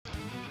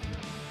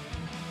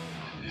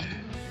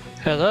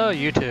Hello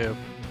YouTube,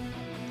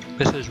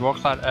 this is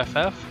WorldCloud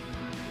FF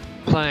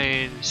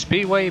playing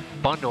Speedway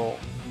Bundle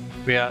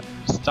via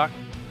Stock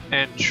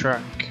and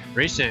Truck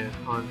Racing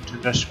on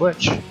Nintendo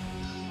Switch.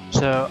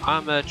 So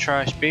I'm gonna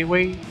try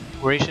Speedway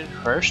Racing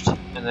first,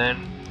 and then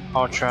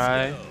I'll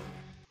try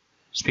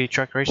Speed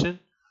Truck Racing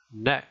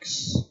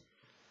next.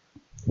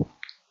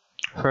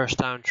 First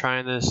time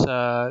trying this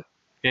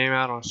game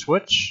out on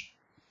Switch.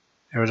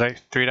 It was like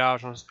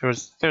 $3 on. It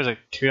was like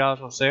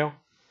 $2 on sale.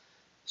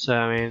 So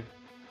I mean,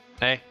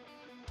 hey,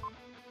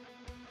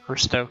 I'm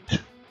stoked.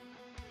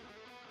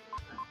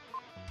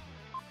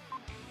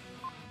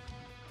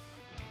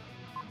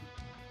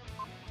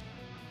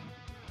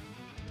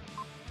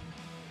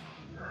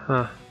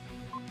 Huh.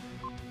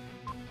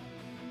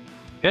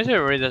 I guess it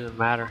really doesn't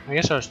matter. I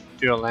guess I'll just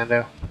do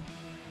Orlando.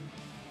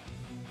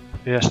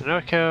 Yeah,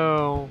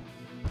 Sunoco.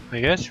 I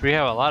guess we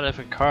have a lot of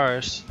different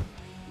cars,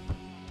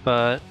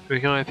 but we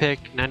can only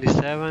pick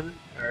 97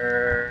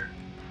 or.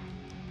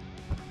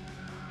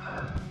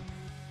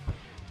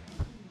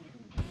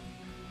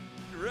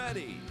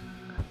 Ready.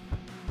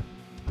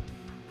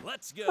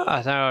 Let's go.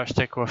 I think I'll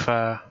stick with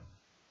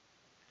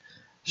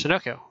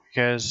Sunoco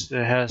because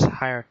it has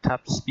higher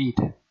top speed.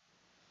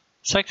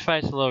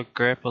 Sacrifice a little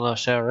grip, a little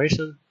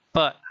acceleration,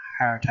 but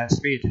higher top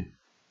speed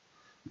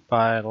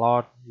by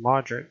Lord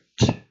Moderate.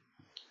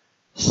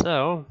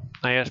 So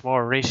I guess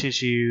more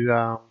races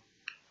you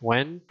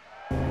win,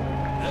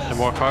 the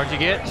more cards you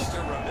get. Race to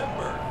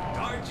remember.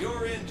 Guard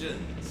your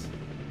engines.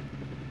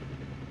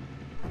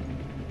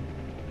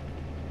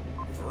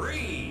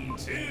 3,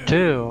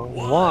 2,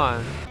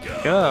 1,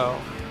 go.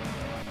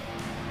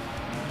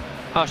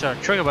 Oh, sorry,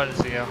 trigger button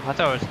to go. I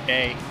thought it was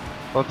A.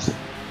 Whoops.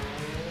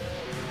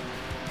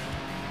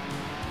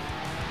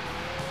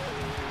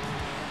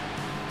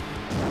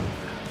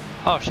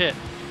 Oh shit.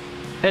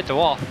 Hit the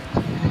wall.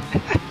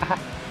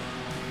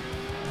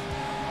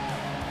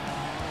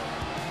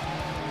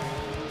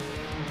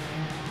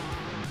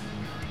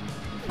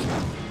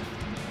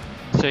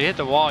 So you hit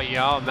the wall, you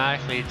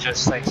automatically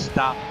just like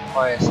stop in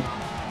place.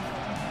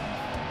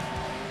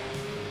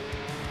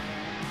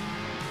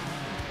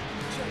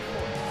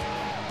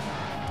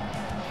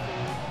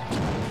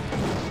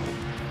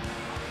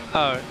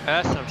 Oh,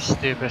 that's some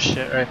stupid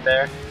shit right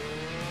there.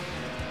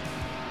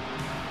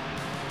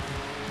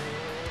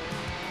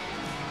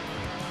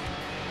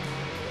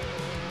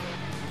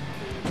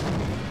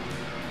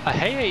 I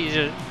hate that you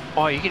just.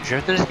 Oh, you can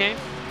drift in this game?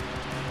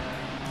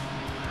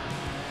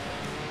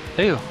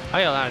 Ew,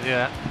 I got allowed to do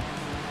that.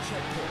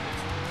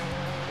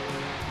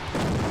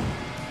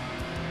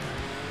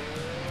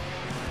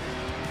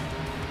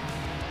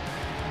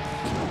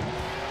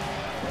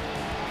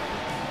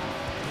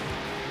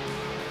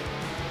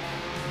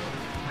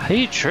 How do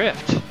you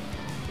drift?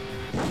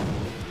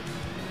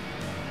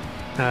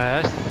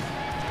 That's...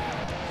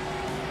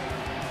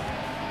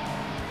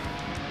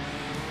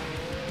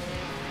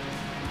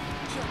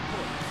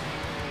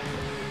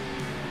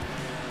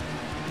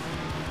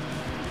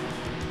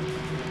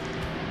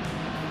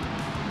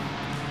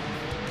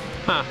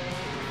 Huh.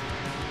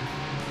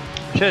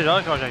 Shit,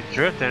 those guys like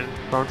drifting,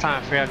 but I'm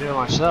trying to figure out how to do it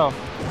myself.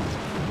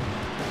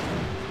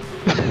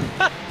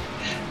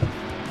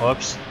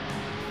 Whoops.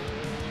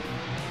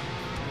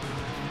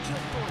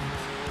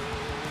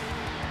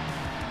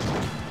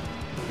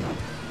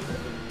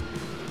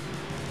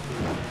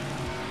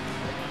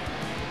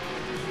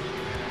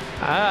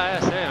 I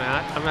gotta say,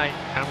 man,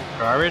 I'm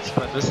garbage,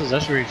 but this is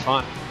really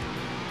fun.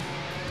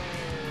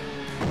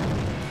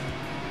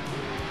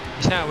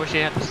 I wish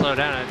you had to slow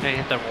down. I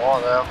didn't hit the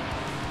wall though.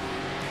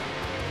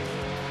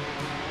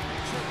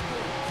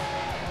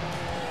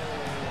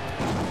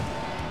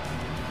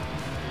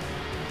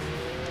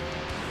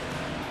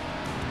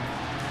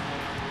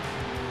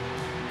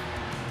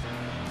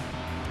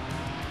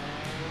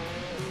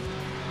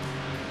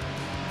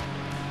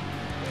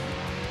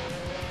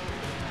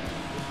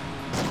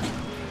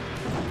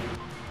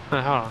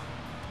 Hold on.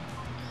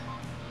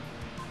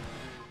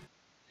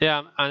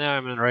 Yeah, I know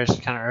I'm in the race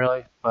kind of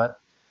early, but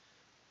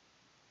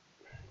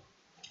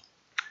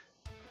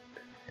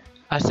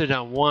I still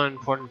done one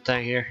important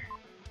thing here.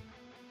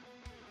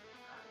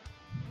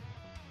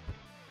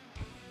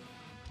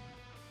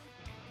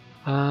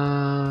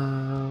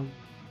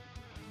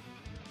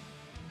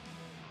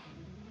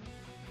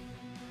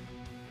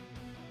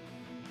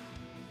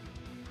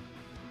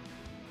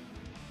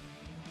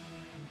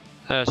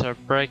 So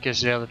brake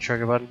is the other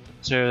trigger button.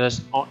 So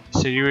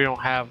so you don't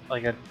have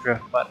like a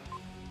drift button.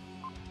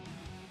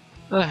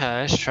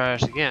 Okay, let's try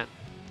this again.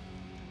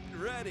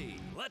 Ready.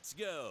 Let's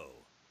go.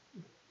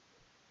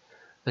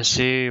 Let's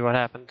see what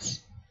happens.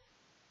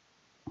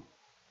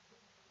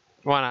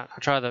 Why not? I'll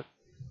try the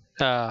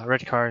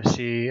red car and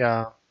see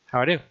how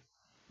I do.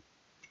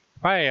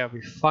 Probably I'll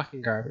be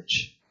fucking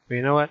garbage. But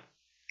you know what?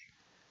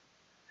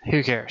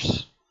 Who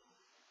cares?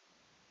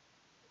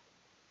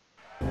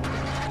 This will be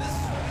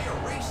a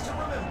race to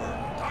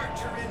remember. Guard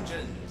your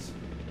engines.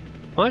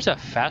 Well, there's a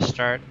fast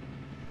start.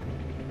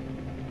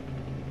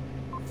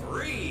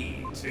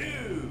 3, 2,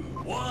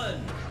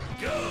 1,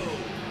 go.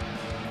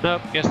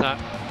 Nope, guess not.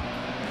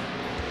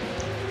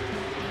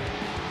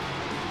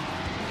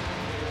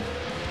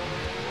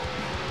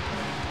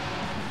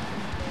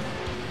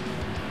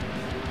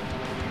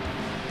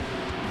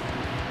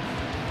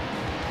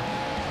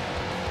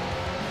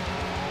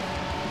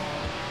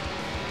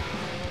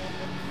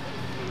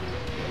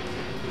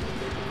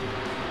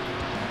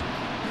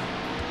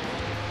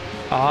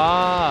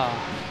 Ah,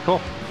 cool.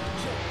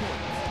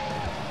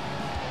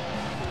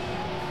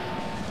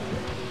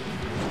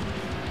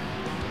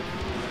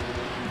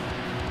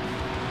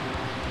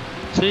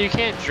 So you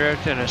can't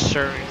drift in a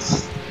certain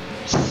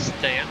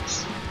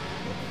stance.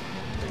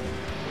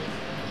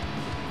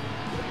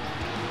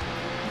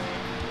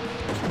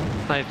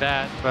 Like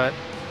that, but...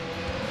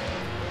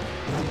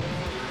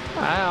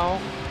 Ow.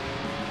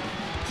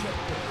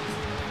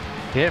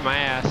 You hit my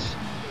ass.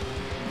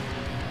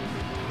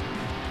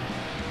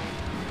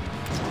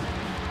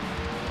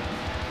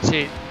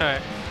 See,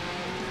 alright.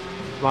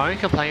 Why we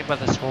complain about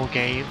this whole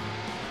game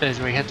is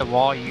when you hit the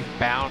wall, you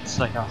bounce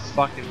like a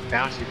fucking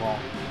bouncy ball.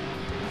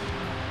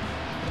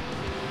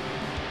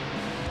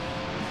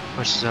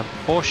 Which is a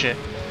bullshit.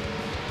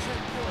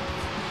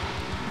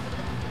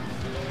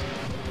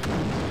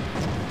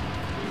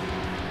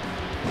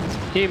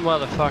 You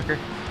motherfucker.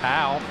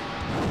 Ow.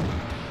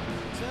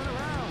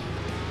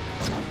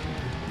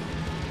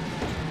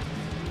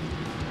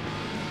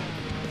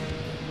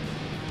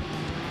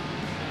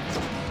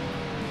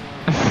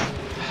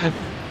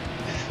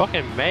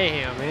 Fucking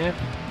mayhem, man.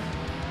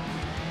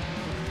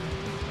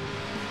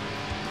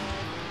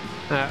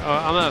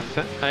 Well,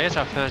 I guess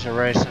I'll finish the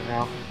race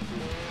now.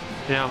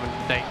 Now I'm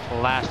in like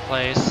last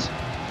place.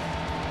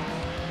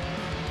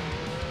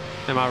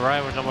 And my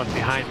rival's almost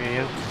behind me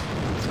again.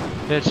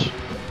 Bitch,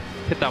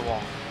 hit that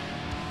wall.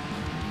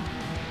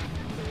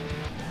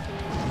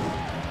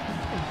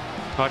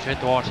 Watch you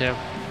hit the wall too.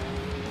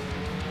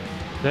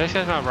 This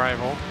guy's my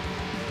rival.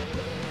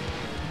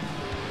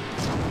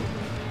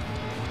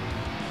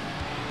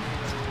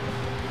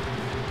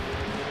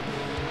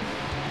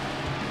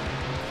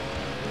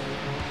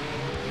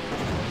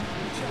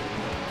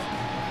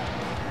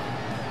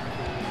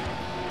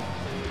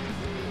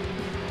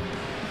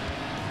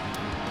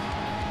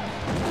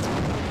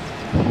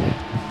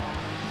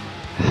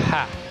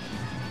 Ha!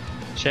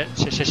 Shit.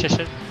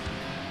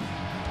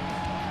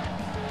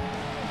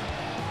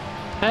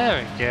 There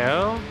we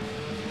go.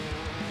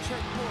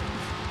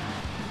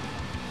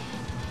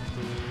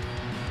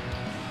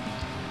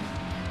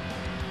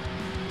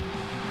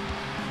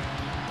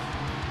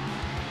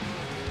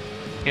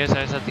 Guess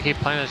I just have to keep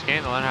playing this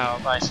game to learn how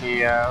I see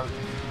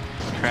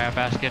crab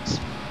baskets.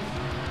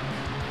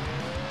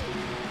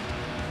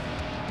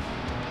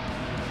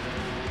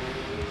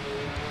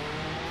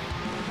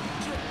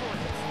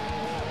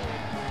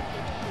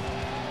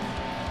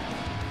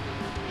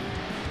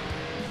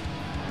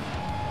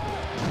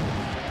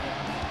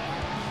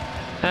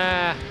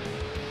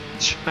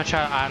 I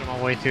tried to idle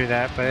my way through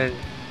that, but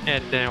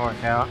it didn't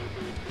work out.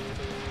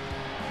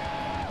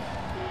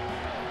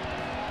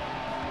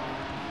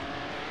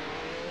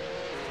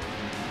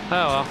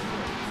 Oh well.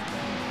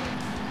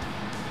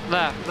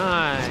 Left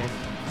 9.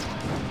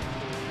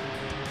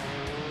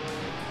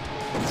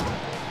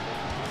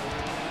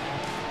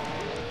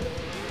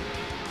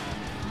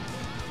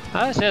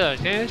 I say though,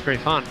 it's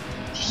pretty fun.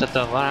 Just have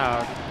to learn how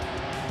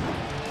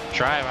to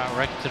drive out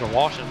right to the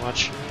wall so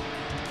much.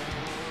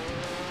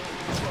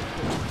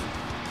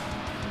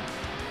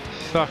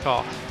 Fuck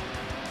off.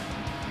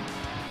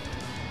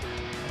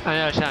 I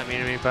know it's not mean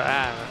to me, but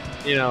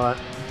you know what?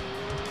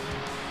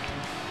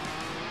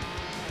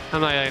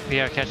 I'm not gonna be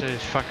out catching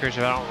these fuckers if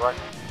I don't run.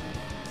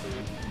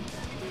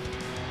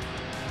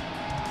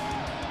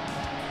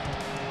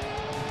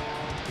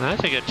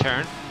 That's a good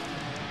turn.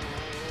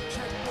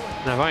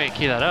 Now if I can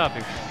keep that up,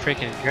 it'd be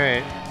freaking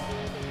great.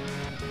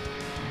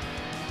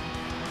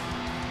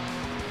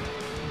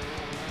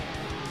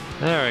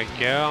 There we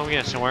go, I'm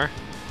getting somewhere.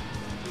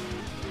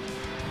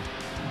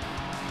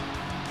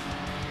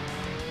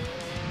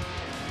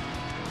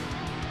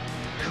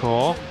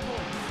 Cool.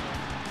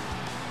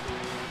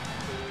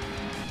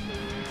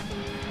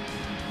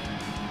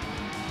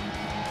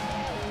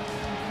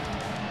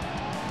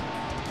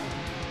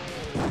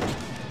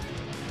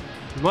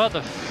 What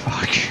the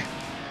fuck?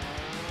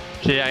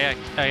 Gee, I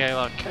got a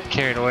little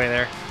carried away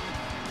there.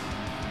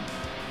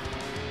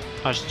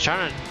 I was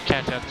trying to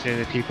catch up to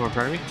the people in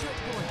front of me.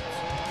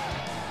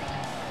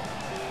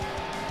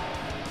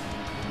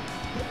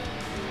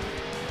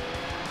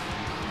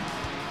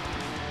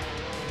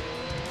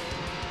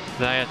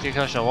 Then I got too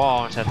close to the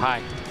wall and said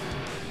hi.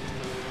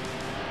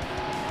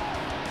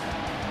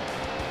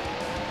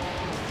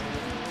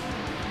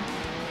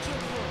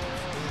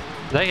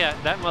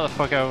 That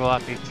motherfucker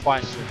overlapped me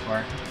twice so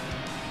far.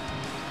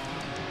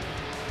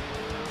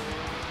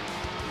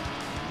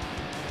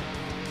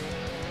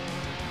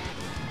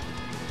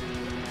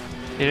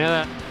 You know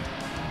that?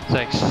 It's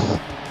like...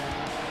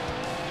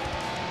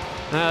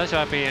 No, this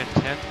might be in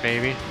 10th,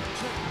 maybe.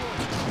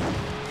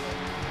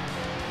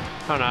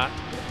 Or not.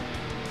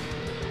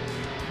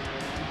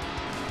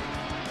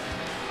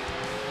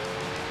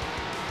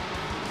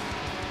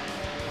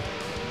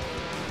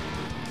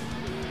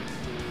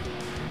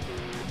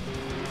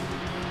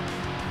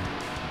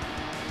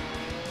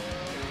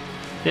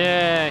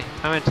 Yay!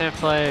 I'm in 10th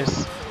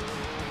place.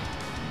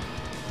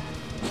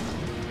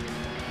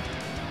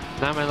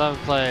 Now I'm in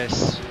 11th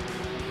place.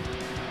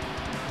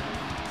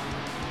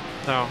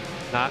 No,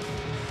 not.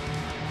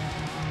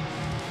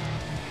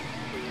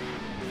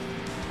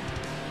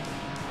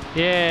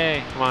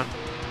 Yay! Come on,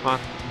 come on.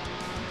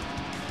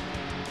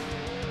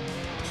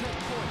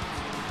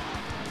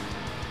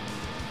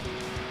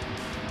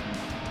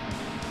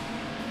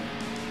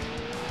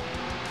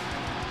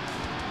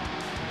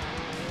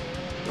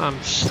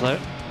 I'm slow.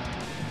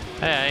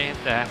 Hey, I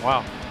hit that.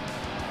 Wow.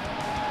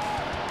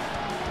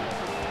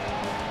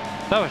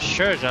 That was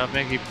sure to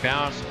make you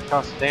bounce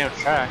across the damn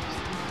tracks.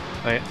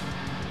 Wait.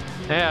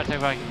 Yeah, I'll take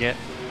what I can get.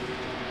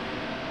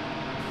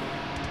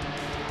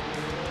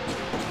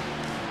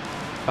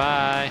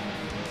 Bye.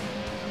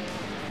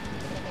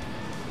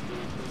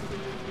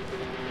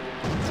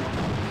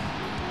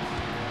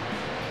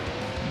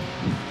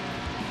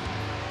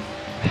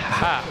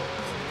 Ha.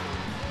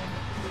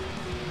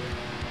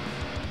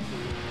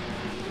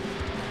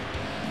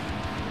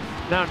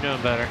 Now I'm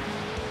doing better.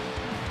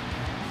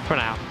 For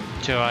now.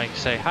 Till I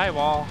say hi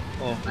wall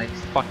and I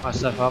fuck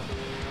myself up.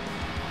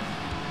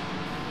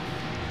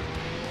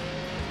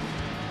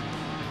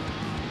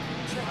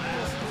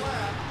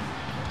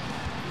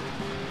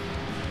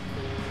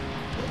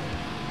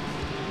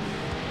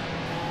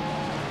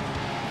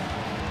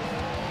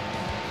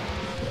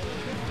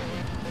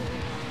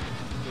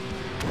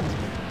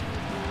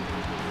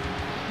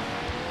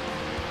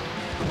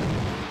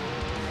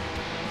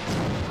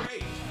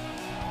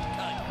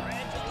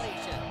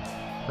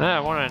 I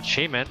want an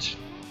achievement.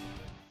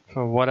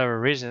 For whatever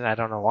reason, I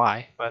don't know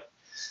why, but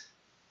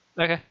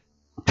okay.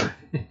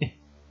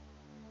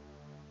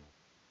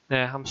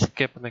 Yeah, I'm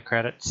skipping the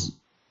credits.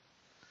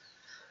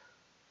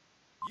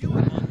 You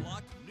have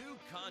unlocked new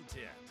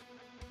content.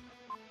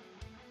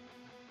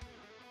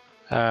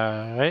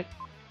 Alright.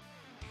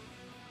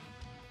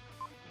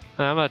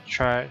 I'm gonna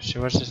try. See,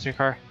 what's this new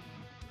car?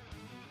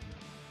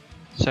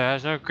 So it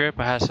has no grip,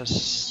 but has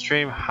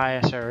extreme high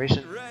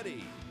acceleration.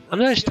 Ready. I'm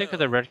gonna stick with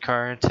the red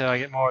car until I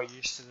get more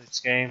used to this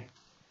game,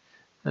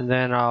 and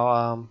then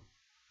I'll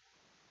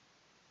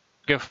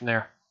go from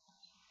there.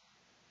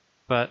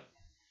 But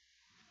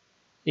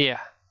yeah,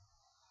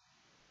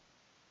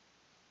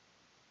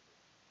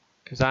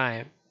 because I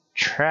am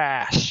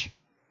trash.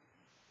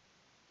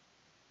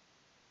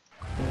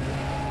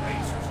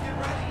 Racers, get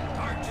ready.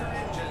 Start your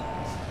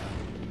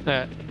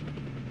engines.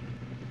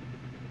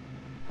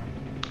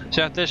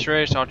 So at this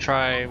race, I'll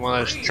try one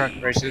of those truck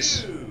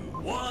races. 3, 2,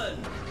 1,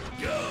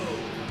 go.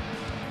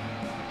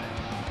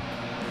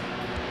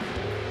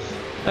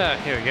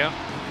 Here we go.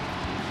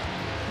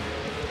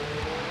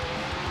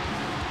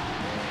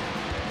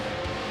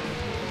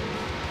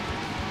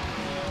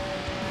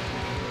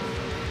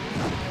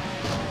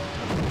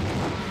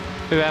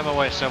 Ooh, out of my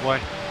way, Subway.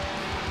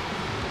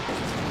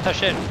 Oh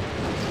shit.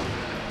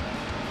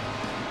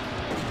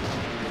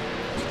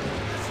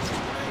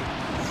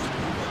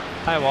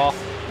 Hi, wall.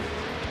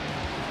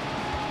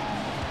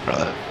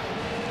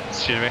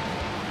 Excuse me.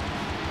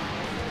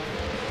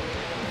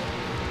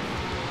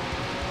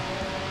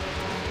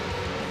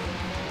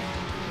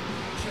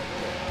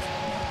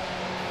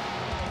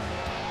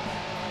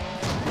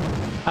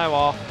 Hi,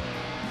 wall.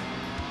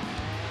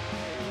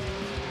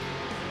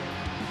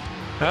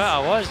 Oh, I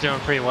was doing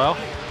pretty well.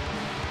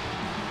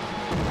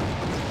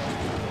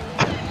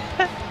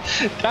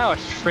 That was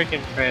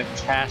freaking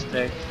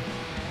fantastic.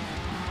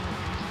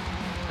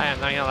 I am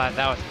not gonna lie,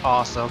 that was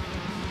awesome.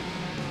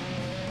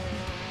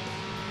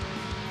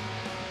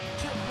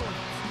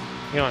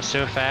 Going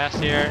so fast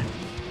here,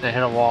 they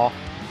hit a wall.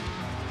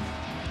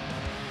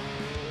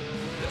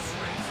 This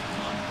race is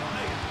on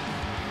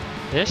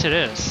fire. Yes, it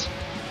is.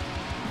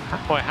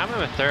 Wait, how am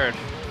I in third?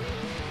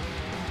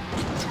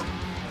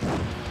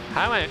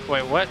 How am I?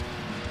 Wait, what?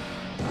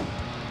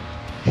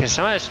 Can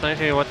somebody explain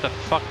to me what the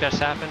fuck just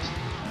happened?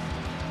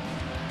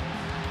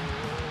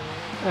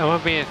 I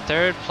want to be in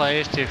third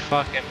place to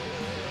fucking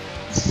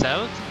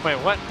 7th? Wait,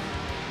 what?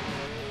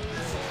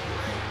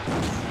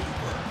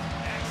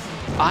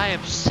 I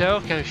am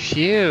so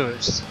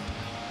confused.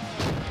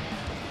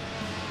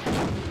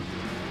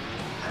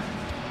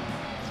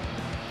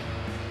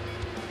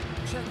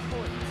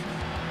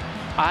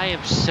 I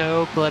am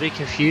so bloody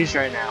confused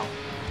right now.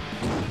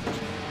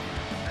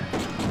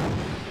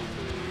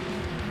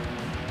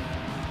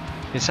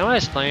 Can someone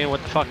explain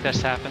what the fuck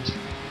just happened?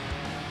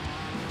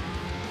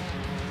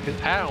 Cause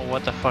I don't know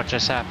what the fuck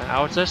just happened.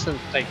 I was just in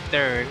like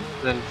 3rd,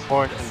 then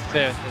 4th and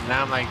 5th, and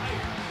now I'm like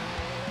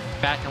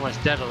back and was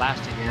dead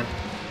last again.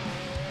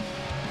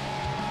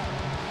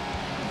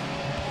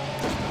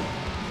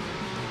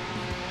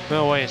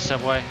 Go away,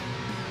 Subway.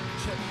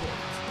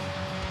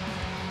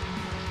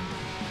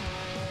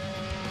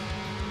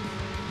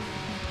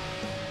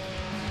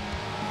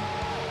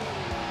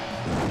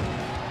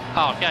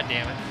 Oh, god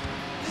damn it.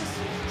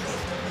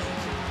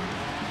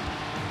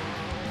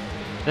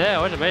 Yeah,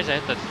 it was amazing. I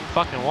hit the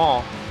fucking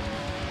wall.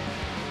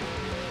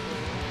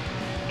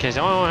 Okay, the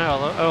only one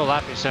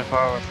overlapping so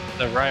far was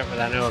the rival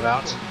that I know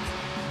about.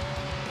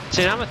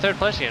 See, now I'm in 3rd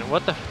place again.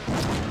 What the?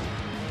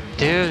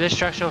 Dude, this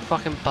truck's so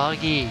fucking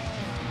buggy.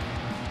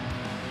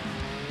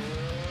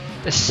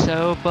 It's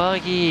so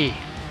buggy.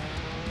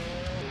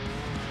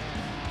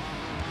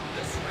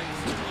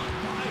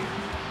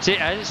 See,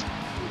 I just...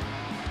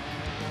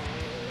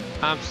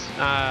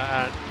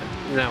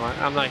 No,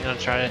 I'm not gonna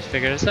try to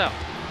figure this out.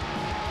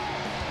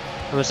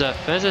 I'm gonna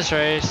finish this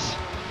race.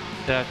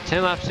 We have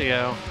 10 laps to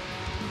go,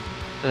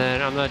 and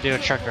then I'm gonna do a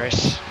truck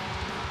race.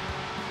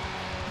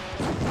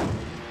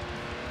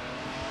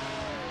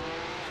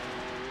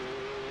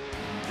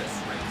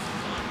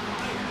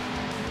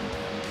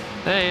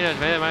 Hey, you know,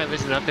 maybe I might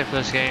lose an update for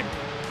this game.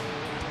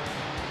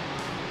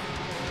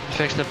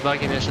 Fix the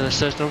bugginess of the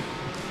system.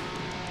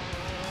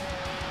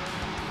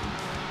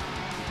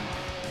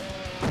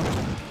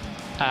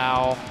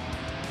 Ow.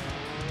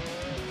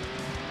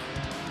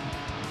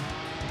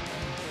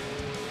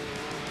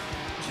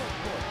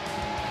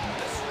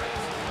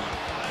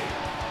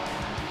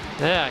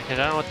 Yeah, because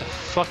I don't know what the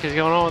fuck is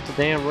going on with the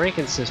damn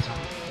ranking system.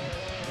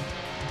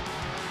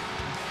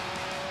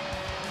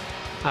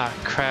 Ah,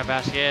 crap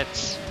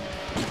baskets.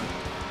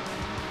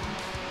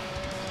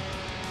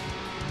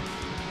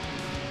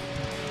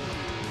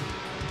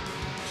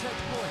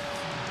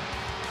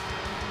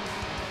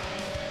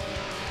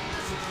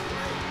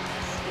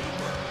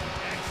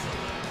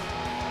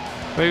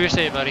 What do you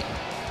say, buddy?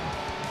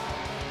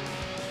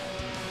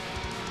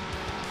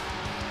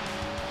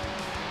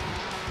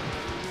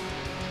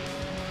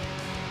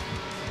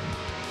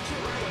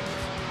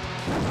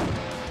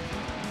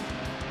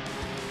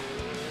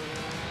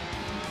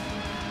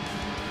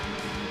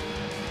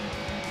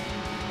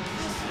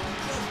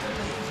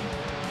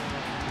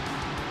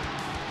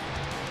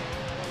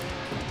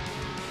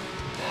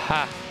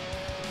 Ha.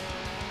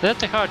 That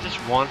the car just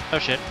won. Oh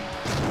shit.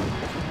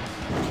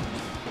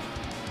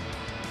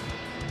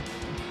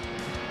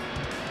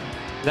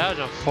 That was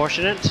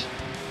unfortunate.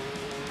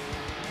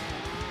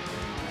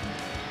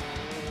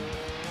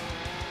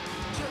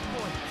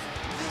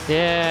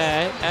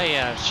 Yeah, oh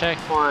yeah,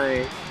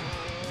 checkpoint.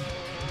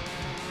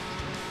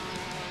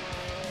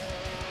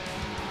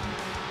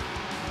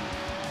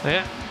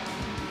 Yeah.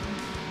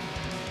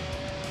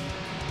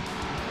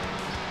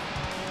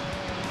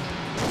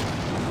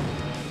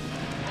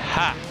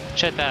 Ha!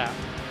 Check that out.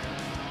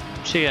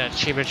 She got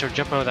achievement for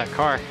jumping over that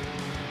car.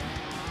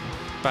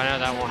 But I know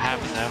that won't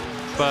happen though.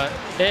 But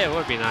it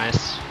would be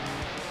nice.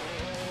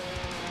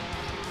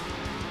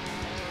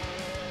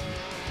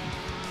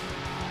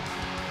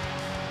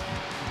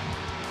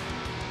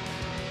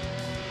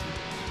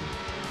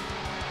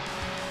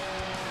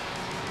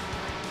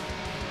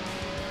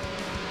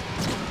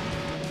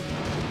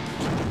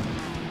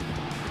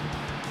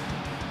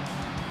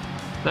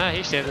 Nah,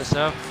 he saved us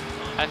though.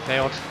 I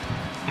failed.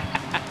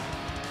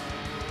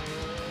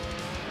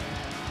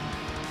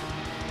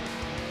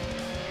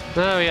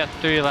 Now we got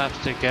 3 laps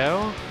to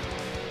go.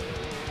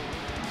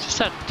 It's just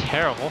not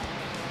terrible.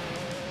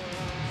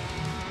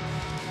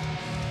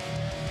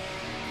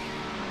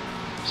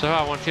 So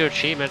I won 2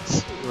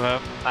 achievements,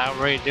 well, not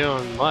really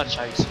doing much,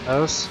 I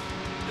suppose.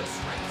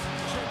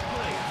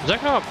 Is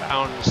that going up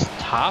on this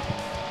top?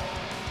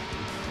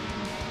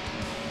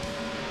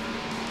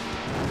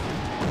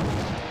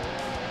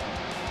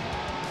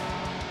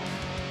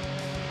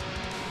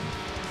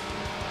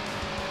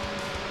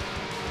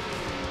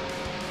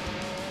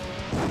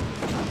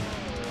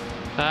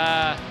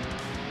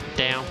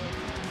 Damn. I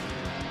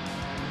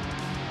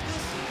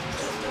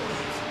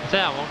think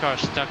that one car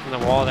was stuck in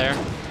the wall there.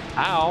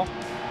 Ow!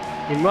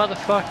 You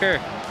motherfucker!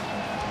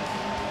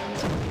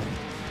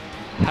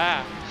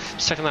 Ha!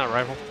 Stuck in that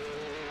rifle.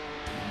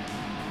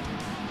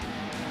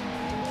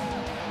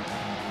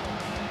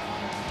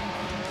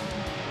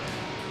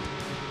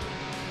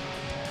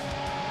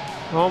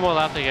 One more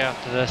lap to go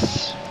after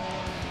this.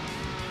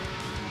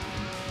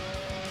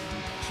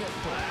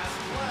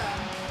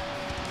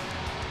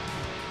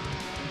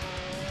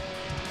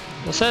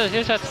 So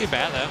here's not too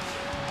bad though.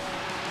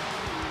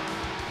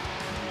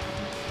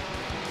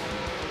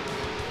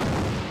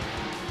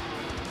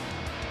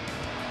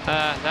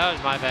 That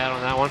was my bad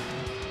on that one.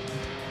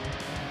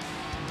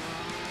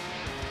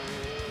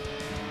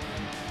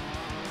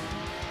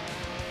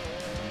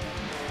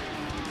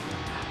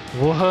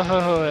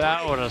 Whoa,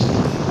 that would have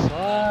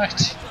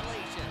sucked.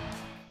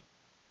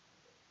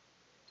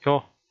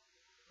 Cool.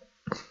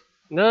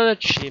 Another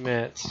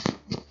achievement.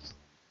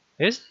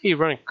 Is he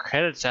running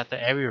credits at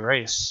the every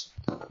race?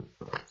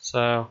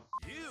 So.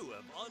 You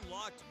have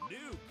unlocked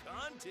new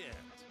content.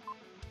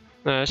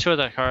 No, let's see what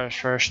that car is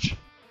first.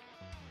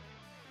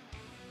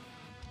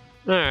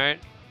 Alright.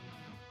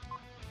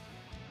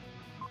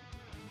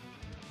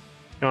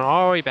 Going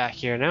all the way back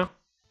here now.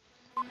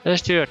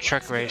 Let's do a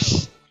truck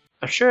race.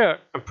 I'm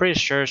pretty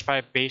sure it's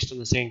probably based on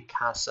the same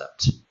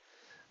concept.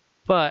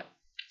 But,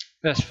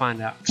 let's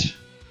find out.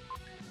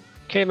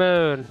 K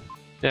mode.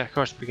 Yeah, of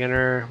course,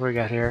 beginner. What we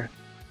got here?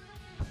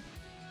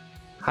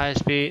 High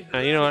speed.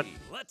 You know what?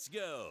 Let's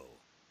go.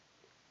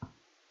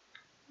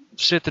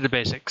 Straight to the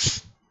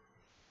basics.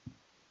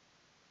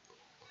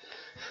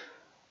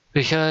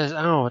 Because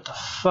I don't know what the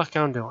fuck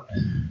I'm doing.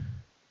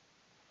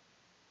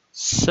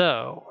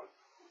 So,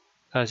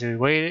 as we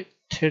wait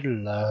to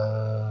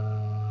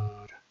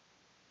load.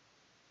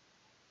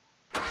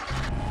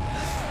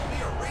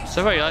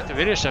 So if you liked the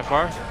video so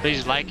far,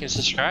 please like and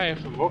subscribe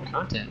for more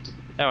content.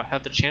 That will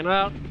help the channel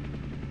out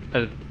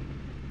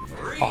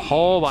a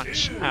whole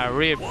bunch. I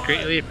really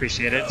greatly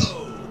appreciate it.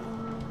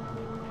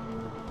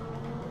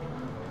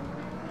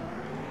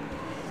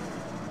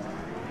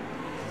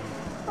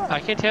 I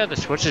can't tell if the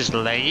Switch is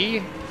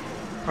laggy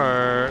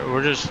or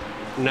we're just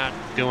not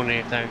doing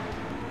anything.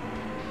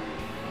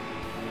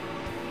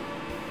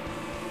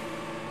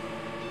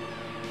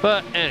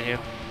 But anywho.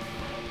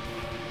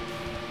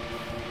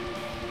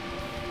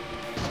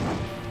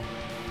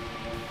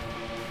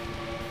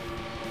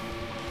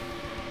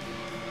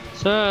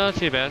 So not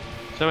too bad.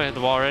 Somebody hit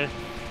the wall already.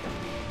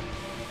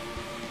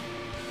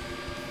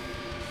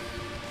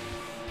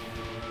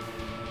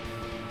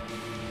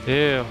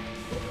 Ew.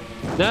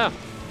 No!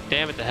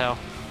 Damn it to hell.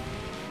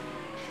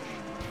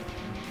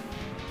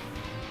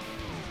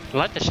 I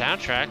like the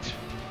soundtrack.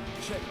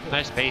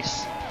 Nice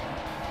bass.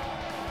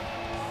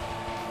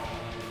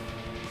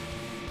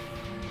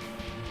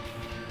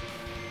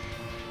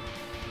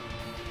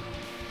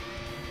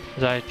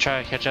 As I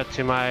try to catch up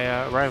to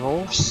my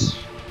rivals.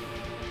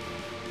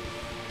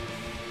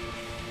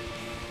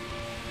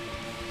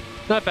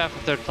 Not bad for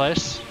third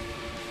place.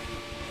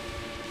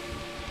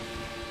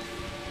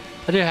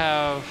 I do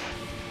have,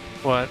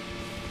 what?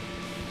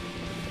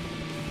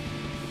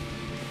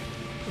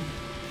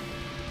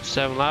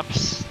 7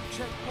 laps.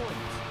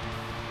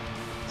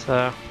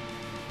 So,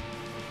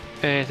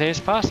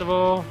 anything's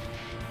possible.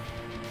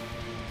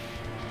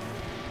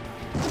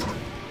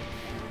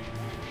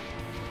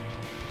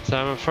 So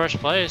I'm in first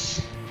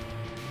place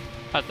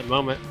at the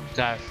moment.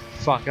 Did I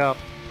fuck up?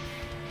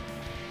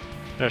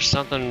 There's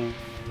something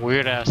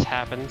weird ass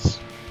happens.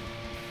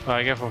 Oh,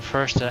 I go from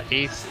first to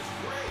 8th.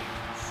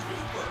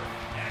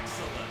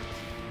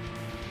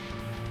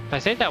 I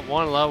think that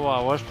one level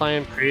I was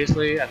playing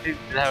previously, I think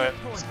it had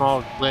a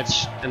small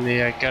glitch in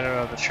the gutter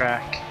of the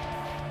track.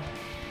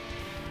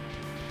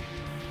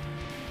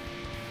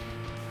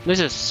 At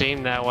least it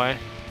seemed that way.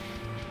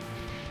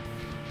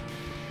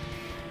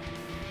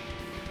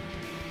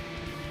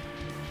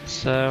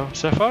 So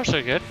far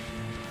so good.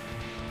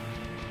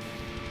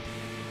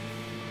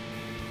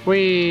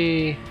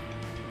 We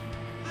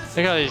look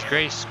at all these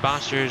great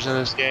sponsors in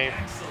this game.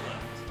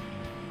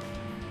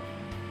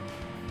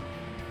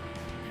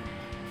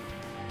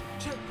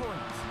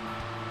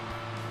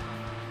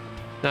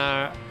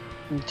 Now,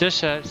 just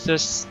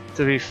to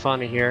be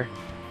funny here,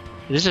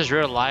 this is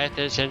real life.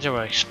 This engine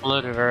was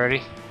exploded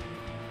already.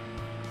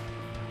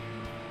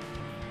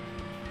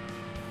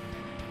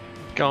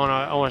 Going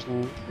on almost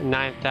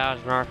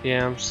 9,000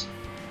 RPMs.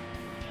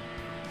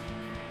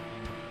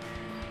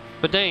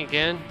 But then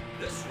again,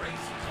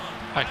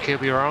 I could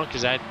be wrong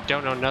because I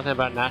don't know nothing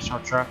about national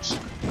trucks.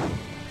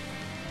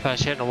 I was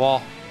hitting a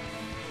wall.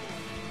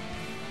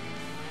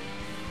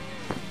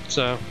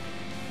 So.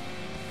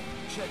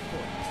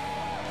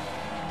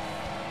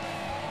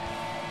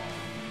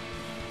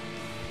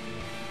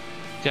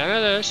 Yeah, I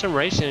know there's some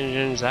racing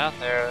engines out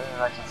there,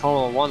 like the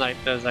Formula 1 that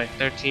does like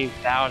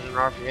 13,000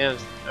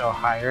 RPMs or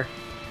higher.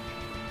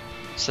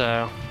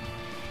 So,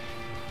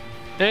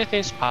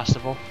 anything's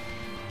possible.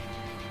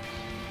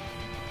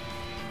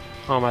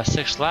 On my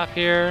 6th lap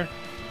here.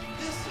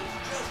 This is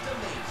just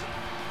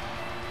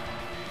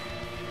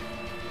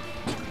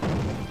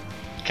amazing.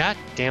 God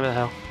damn it,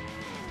 hell.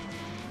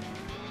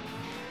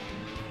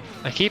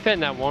 I keep hitting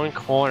that one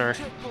corner.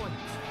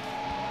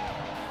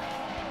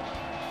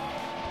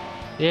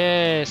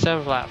 Yay,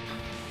 7th lap.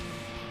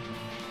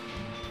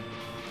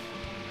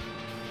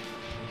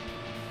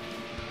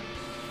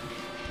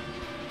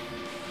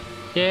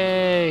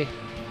 Yay! I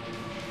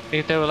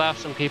think they will lap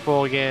some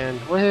people again.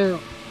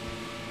 Woohoo!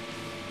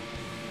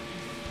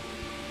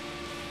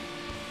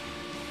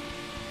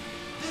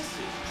 This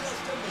is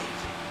just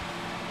amazing.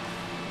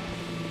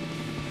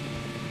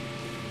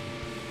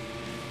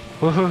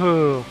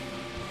 Woohoo!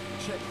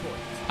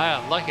 I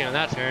got lucky on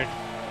that turn.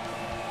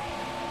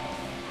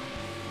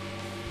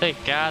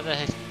 Thank God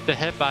the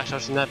hitbox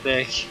wasn't that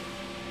big.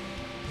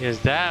 Because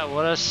that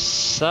would have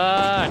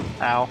sucked.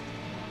 Ow.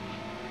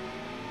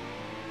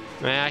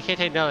 Man, I can't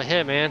take another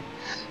hit, man.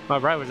 My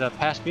right was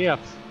pass me up.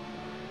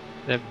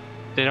 They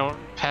don't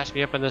pass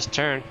me up in this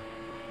turn.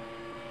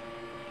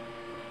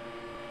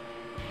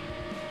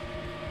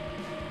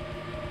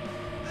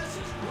 This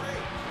is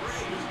great.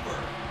 Super.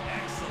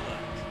 Excellent.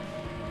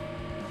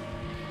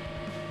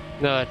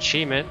 No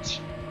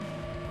achievement.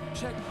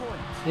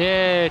 Checkpoint.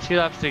 Yay, 2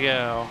 laps to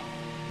go.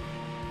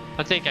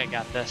 I think I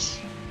got this.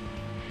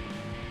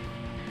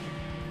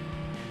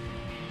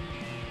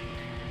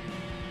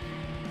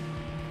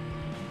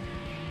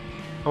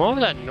 I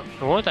wonder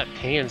what that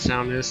pinging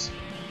sound is.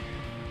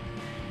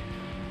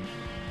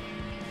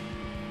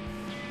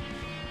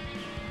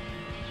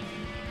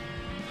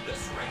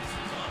 This race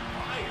is on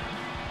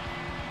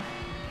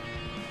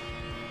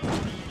fire.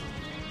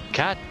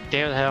 God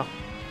damn the hell.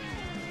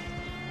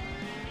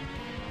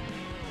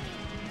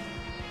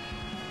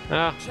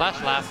 Oh,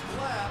 last lap.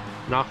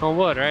 Knock on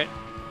wood, right?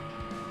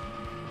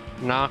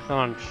 Knock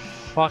on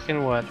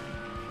fucking wood.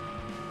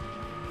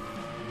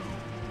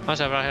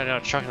 Also, I've had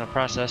a truck in the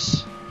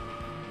process.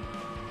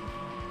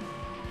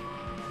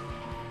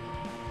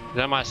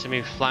 That might see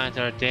me flying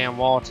through a damn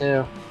wall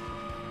too.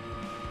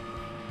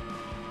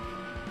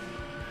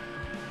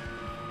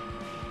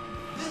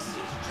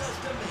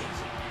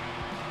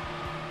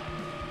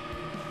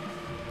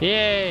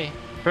 Yay!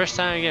 First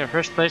time I get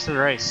first place in the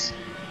race.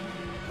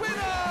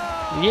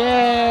 Winner!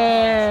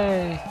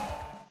 Yay!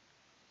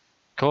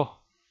 Cool.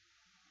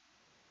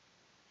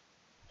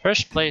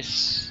 First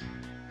place.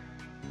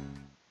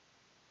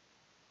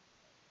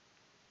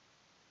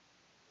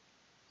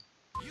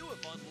 You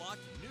have unlocked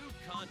new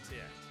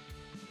content.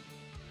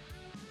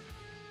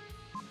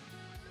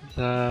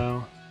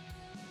 So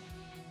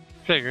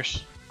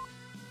figures.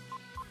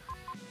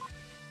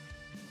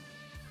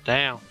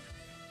 Damn.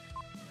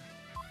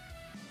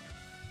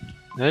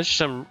 There's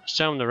some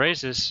of the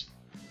races,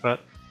 but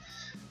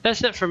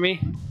that's it for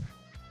me.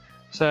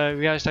 So if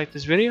you guys like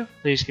this video,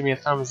 please give me a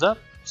thumbs up,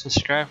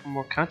 subscribe for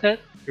more content.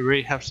 It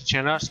really helps the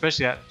channel out,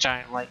 especially that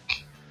giant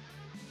like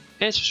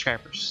and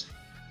subscribers.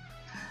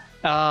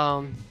 You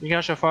can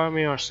also follow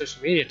me on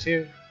social media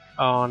too,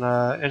 on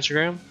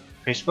Instagram,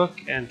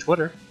 Facebook, and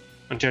Twitter,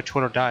 until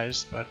Twitter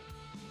dies. But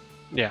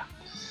yeah,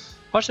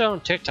 also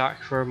on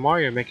TikTok for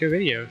Mario Maker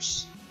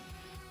videos.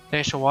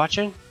 Thanks for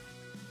watching.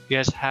 You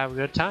guys have a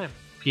good time.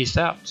 Peace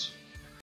out.